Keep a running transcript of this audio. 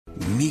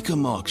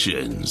Mecum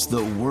Auctions,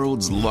 the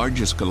world's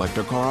largest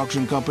collector car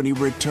auction company,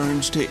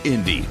 returns to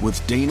Indy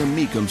with Dana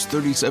Mecum's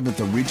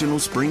 37th Regional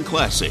Spring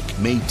Classic,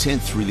 May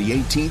 10th through the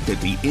 18th at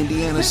the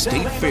Indiana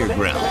State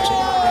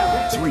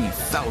Fairgrounds.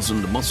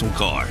 3,000 muscle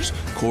cars,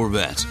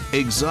 Corvettes,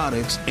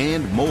 exotics,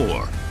 and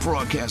more.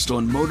 Broadcast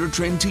on Motor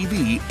Trend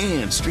TV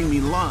and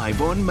streaming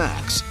live on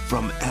Max.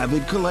 From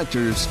avid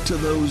collectors to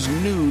those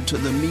new to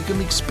the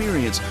Mecum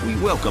experience, we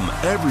welcome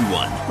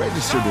everyone.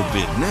 Register to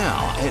bid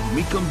now at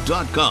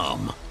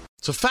Mecum.com.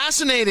 It's a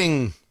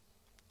fascinating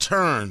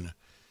turn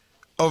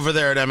over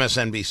there at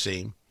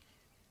MSNBC.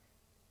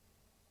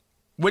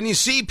 When you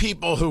see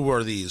people who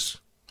were these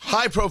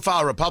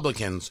high-profile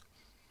Republicans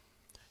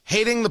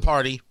hating the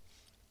party,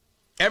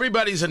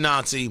 everybody's a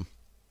Nazi.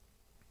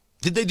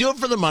 Did they do it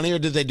for the money or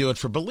did they do it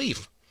for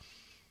belief?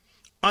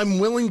 I'm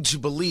willing to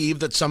believe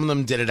that some of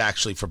them did it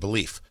actually for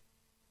belief.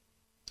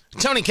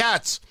 Tony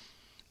Katz,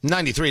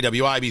 93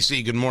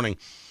 WIBC, good morning.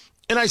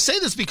 And I say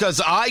this because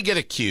I get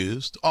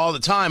accused all the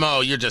time, oh,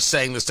 you're just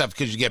saying this stuff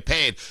because you get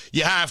paid.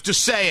 You have to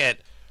say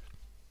it.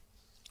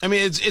 I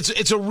mean,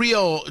 it's a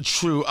real,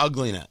 true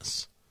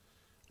ugliness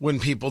when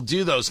people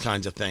do those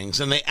kinds of things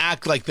and they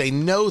act like they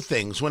know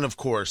things when, of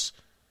course,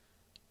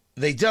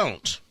 they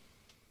don't.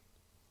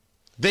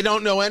 They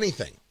don't know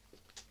anything.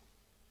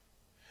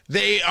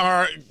 They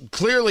are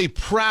clearly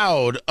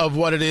proud of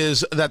what it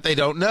is that they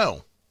don't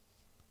know.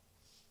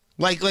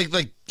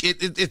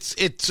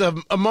 It's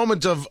a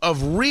moment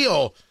of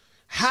real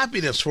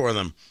happiness for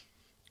them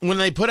when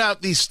they put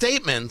out these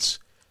statements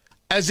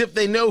as if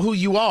they know who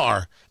you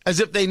are, as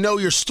if they know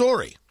your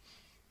story.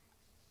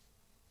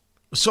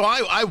 So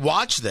I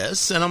watch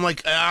this and I'm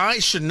like, I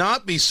should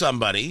not be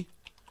somebody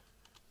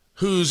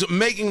who's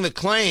making the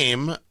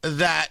claim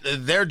that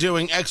they're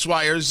doing X,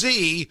 Y, or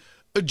Z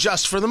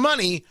just for the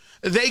money.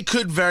 They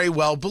could very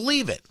well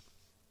believe it.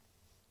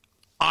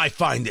 I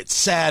find it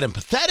sad and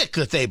pathetic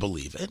that they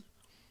believe it,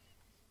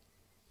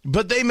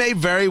 but they may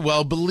very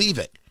well believe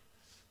it.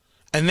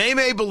 And they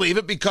may believe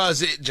it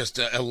because it just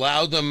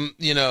allowed them,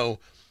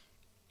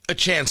 a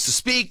chance to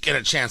speak and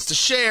a chance to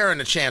share and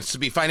a chance to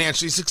be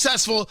financially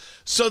successful,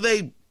 so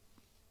they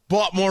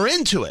bought more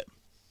into it.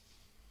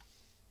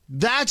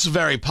 That's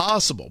very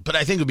possible, but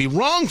I think it would be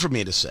wrong for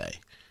me to say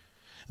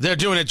they're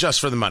doing it just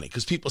for the money,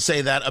 because people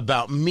say that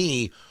about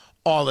me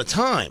all the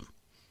time.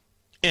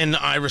 And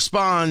I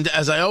respond,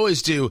 as I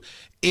always do,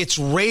 it's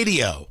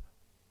radio.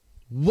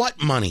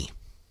 What money?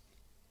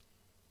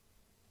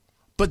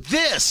 But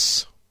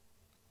this,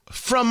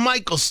 from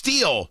Michael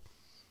Steele,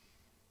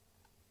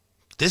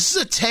 this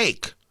is a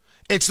take.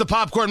 It's the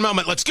popcorn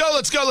moment. Let's go,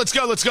 let's go, let's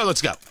go, let's go,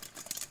 let's go.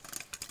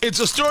 It's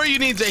a story you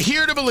need to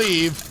hear to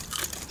believe.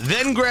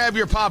 Then grab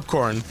your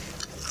popcorn,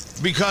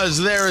 because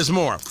there is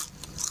more.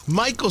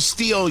 Michael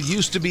Steele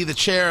used to be the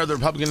chair of the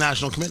Republican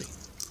National Committee.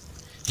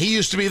 He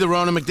used to be the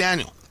Ronna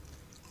McDaniel.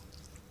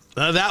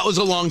 That was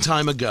a long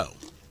time ago.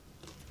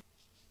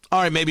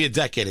 All right, maybe a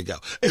decade ago.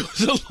 It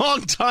was a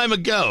long time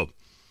ago.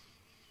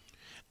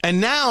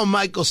 And now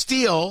Michael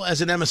Steele,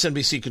 as an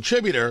MSNBC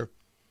contributor,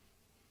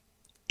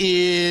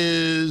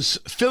 is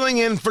filling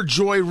in for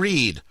Joy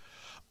Reid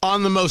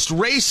on the most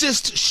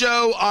racist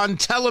show on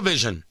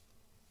television.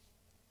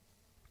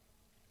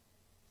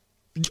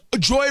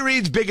 Joy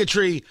Reid's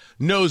bigotry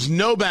knows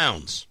no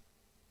bounds.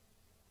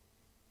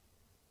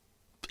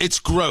 It's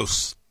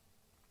gross.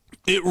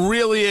 It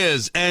really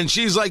is. And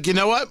she's like, you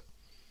know what?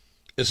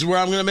 This is where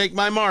I'm going to make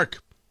my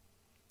mark.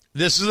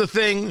 This is the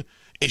thing.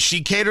 Is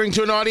she catering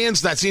to an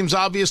audience? That seems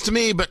obvious to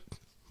me, but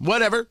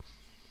whatever.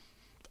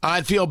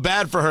 I'd feel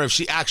bad for her if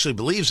she actually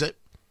believes it.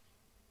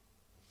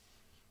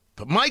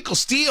 But Michael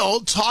Steele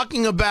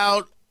talking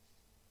about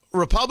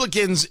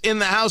Republicans in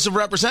the House of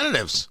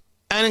Representatives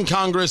and in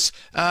Congress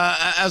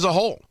as a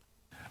whole.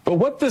 But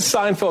what this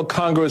Seinfeld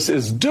Congress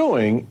is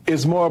doing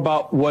is more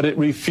about what it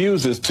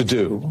refuses to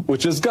do,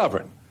 which is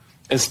govern.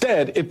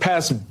 Instead, it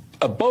passed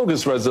a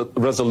bogus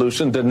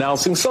resolution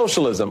denouncing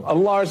socialism, a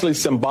largely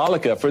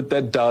symbolic effort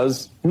that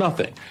does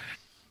nothing.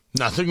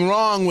 Nothing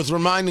wrong with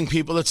reminding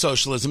people that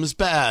socialism is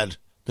bad,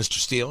 Mr.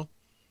 Steele.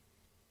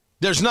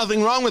 There's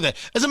nothing wrong with it.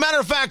 As a matter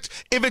of fact,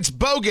 if it's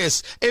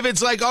bogus, if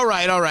it's like, all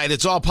right,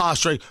 it's all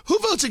posturing, who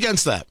votes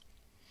against that?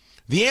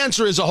 The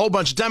answer is a whole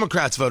bunch of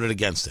Democrats voted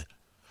against it.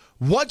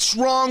 What's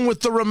wrong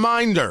with the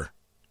reminder?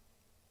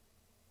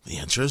 The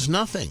answer is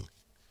nothing.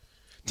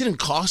 Didn't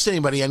cost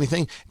anybody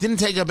anything. Didn't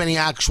take up any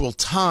actual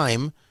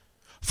time.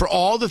 For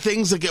all the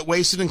things that get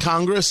wasted in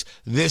Congress,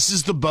 this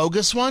is the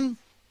bogus one?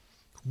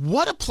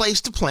 What a place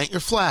to plant your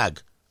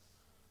flag.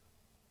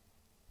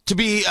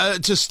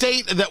 To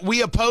state that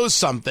we oppose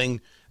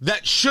something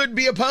that should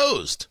be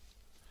opposed.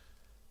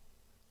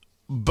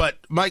 But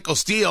Michael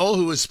Steele,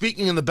 who is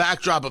speaking in the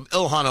backdrop of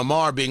Ilhan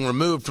Omar being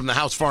removed from the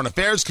House Foreign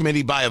Affairs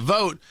Committee by a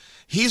vote,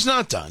 he's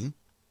not done.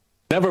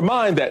 Never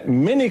mind that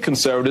many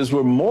conservatives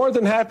were more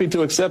than happy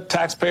to accept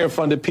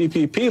taxpayer-funded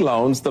PPP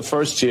loans the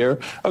first year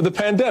of the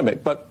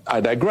pandemic. But I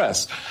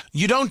digress.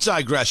 You don't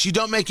digress. You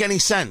don't make any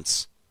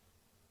sense.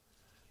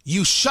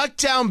 You shut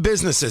down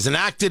businesses and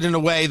acted in a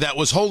way that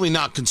was wholly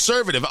not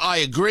conservative. I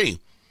agree.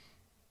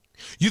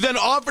 You then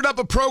offered up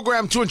a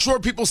program to ensure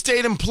people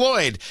stayed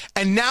employed,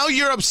 and now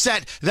you're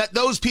upset that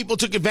those people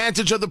took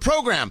advantage of the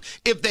program.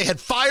 If they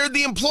had fired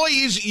the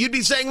employees, you'd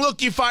be saying,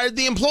 look, you fired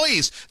the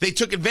employees. They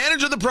took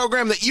advantage of the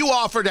program that you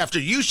offered after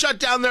you shut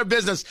down their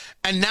business,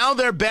 and now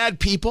they're bad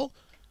people.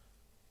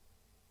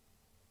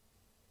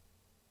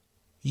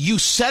 You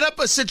set up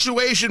a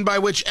situation by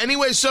which any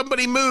way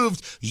somebody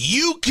moved,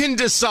 you can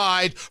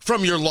decide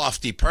from your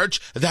lofty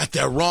perch that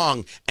they're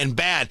wrong and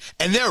bad,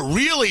 and they're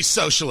really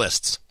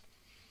socialists.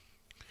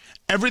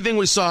 Everything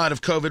we saw out of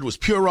COVID was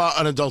pure, raw,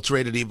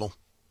 unadulterated evil.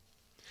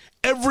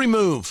 Every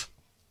move,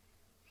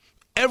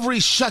 every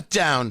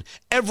shutdown,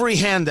 every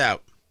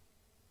handout,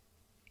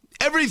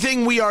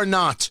 everything we are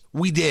not,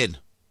 we did.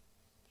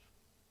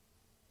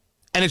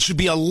 And it should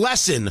be a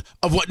lesson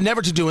of what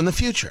never to do in the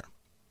future.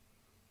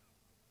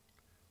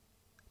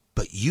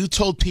 But you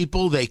told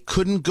people they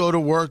couldn't go to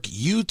work.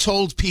 You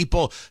told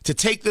people to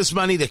take this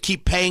money to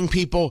keep paying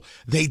people.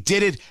 They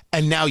did it,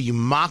 and now you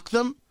mock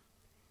them?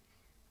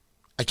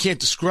 I can't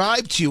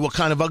describe to you what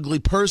kind of ugly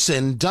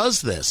person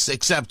does this,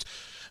 except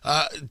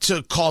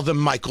to call them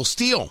Michael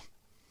Steele.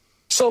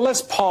 So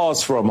let's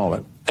pause for a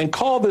moment and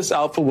call this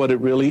out for what it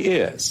really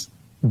is.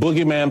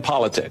 Boogeyman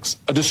politics,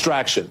 a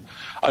distraction,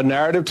 a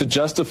narrative to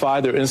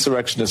justify their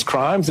insurrectionist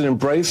crimes, an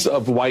embrace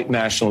of white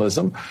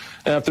nationalism.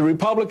 And if the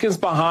Republicans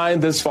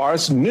behind this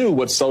farce knew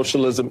what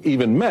socialism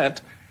even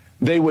meant,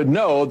 they would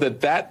know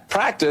that that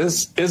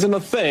practice isn't a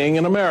thing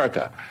in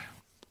America.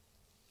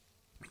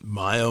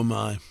 My, oh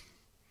my.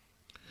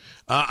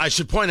 I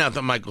should point out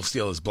that Michael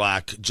Steele is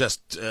black,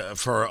 just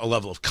for a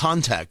level of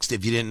context,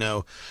 if you didn't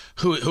know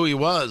who he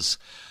was.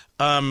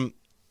 I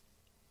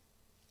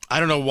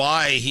don't know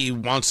why he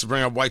wants to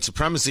bring up white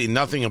supremacy.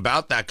 Nothing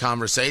about that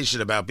conversation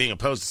about being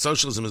opposed to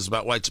socialism is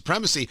about white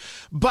supremacy.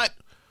 But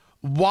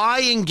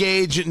why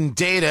engage in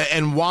data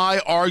and why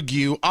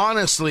argue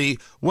honestly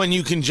when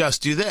you can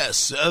just do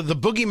this? The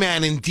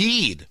boogeyman,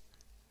 indeed.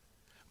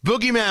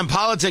 Boogeyman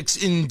politics,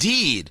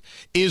 indeed,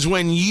 is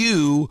when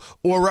you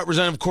or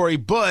Representative Cori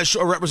Bush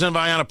or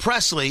Representative Ayanna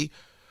Pressley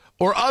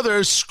or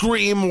others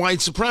scream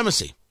white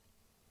supremacy.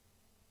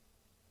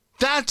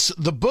 That's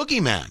the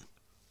boogeyman.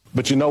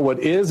 But you know what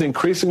is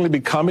increasingly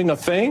becoming a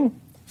thing?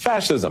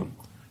 Fascism.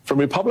 From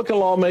Republican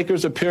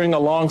lawmakers appearing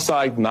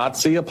alongside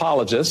Nazi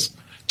apologists,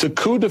 to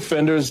coup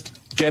defenders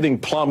getting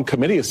plum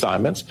committee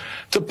assignments,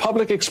 to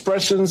public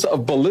expressions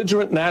of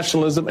belligerent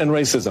nationalism and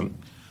racism.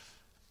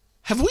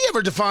 Have we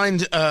ever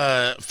defined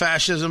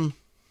fascism?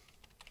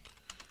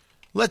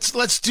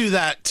 Let's do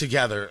that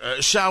together,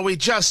 shall we?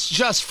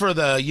 Just for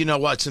the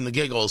you-know-whats and the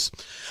giggles.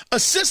 A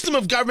system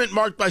of government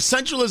marked by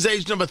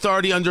centralization of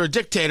authority under a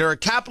dictator, a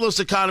capitalist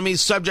economy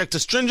subject to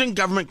stringent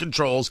government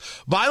controls,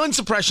 violent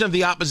suppression of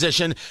the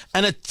opposition,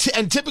 and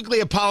typically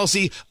a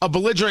policy of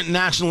belligerent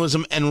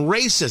nationalism and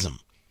racism.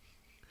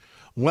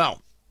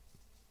 Well,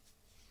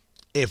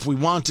 if we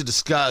want to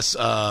discuss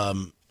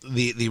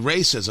the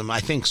racism, I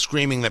think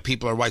screaming that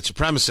people are white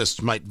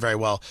supremacists might very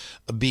well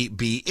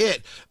be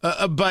it.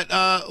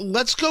 But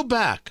let's go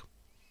back.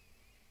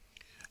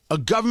 A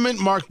government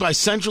marked by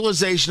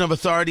centralization of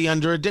authority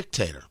under a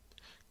dictator.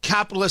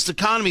 Capitalist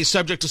economy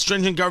subject to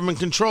stringent government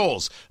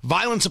controls.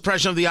 Violent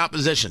suppression of the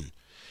opposition.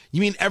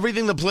 You mean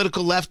everything the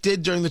political left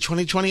did during the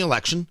 2020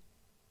 election?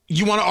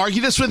 You want to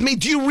argue this with me?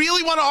 Do you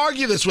really want to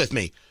argue this with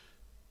me?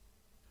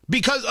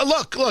 Because,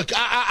 look,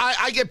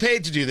 I get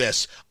paid to do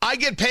this. I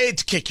get paid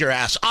to kick your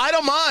ass. I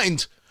don't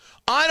mind.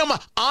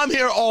 I'm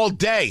here all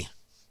day.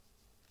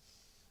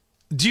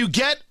 Do you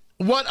get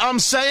what I'm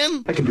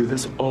saying? I can do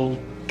this all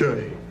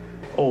day.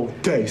 All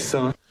day,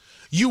 son.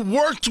 You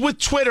worked with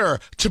Twitter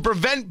to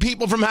prevent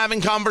people from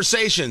having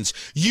conversations.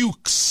 You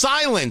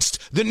silenced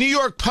the New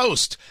York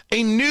Post,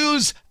 a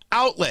news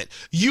outlet.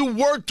 You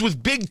worked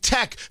with big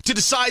tech to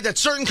decide that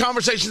certain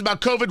conversations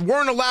about COVID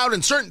weren't allowed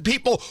and certain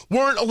people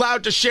weren't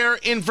allowed to share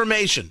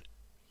information.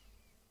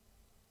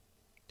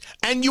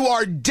 And you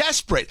are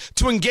desperate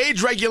to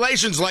engage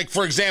regulations like,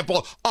 for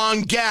example,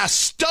 on gas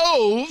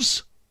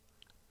stoves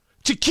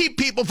to keep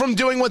people from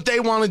doing what they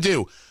want to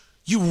do.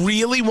 You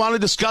really want to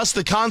discuss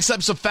the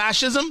concepts of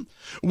fascism,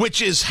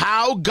 which is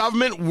how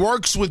government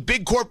works with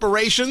big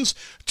corporations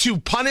to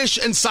punish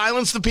and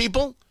silence the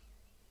people?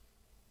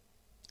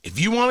 If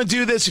you want to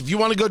do this, if you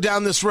want to go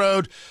down this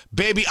road,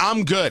 baby,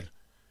 I'm good.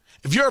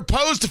 If you're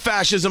opposed to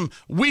fascism,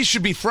 we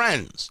should be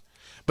friends.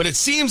 But it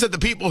seems that the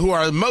people who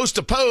are most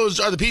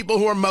opposed are the people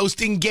who are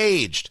most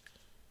engaged.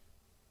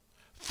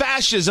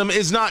 Fascism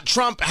is not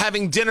Trump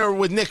having dinner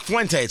with Nick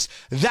Fuentes.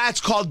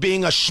 That's called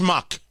being a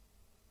schmuck.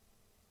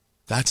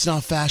 That's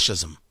not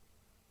fascism.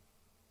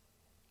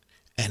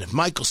 And if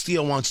Michael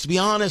Steele wants to be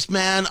honest,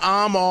 man,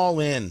 I'm all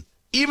in,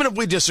 even if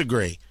we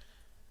disagree.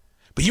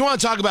 But you want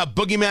to talk about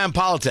boogeyman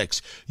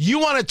politics. You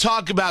want to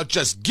talk about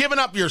just giving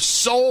up your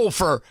soul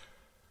for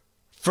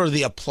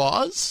the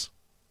applause?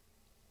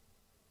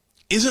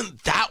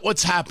 Isn't that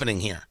what's happening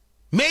here?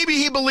 Maybe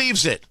he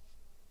believes it.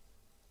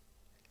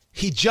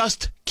 He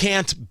just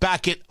can't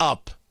back it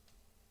up.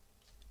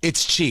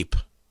 It's cheap.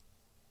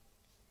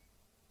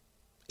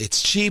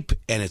 It's cheap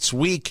and it's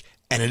weak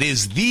And it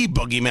is the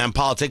boogeyman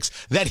politics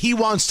that he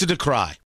wants to decry.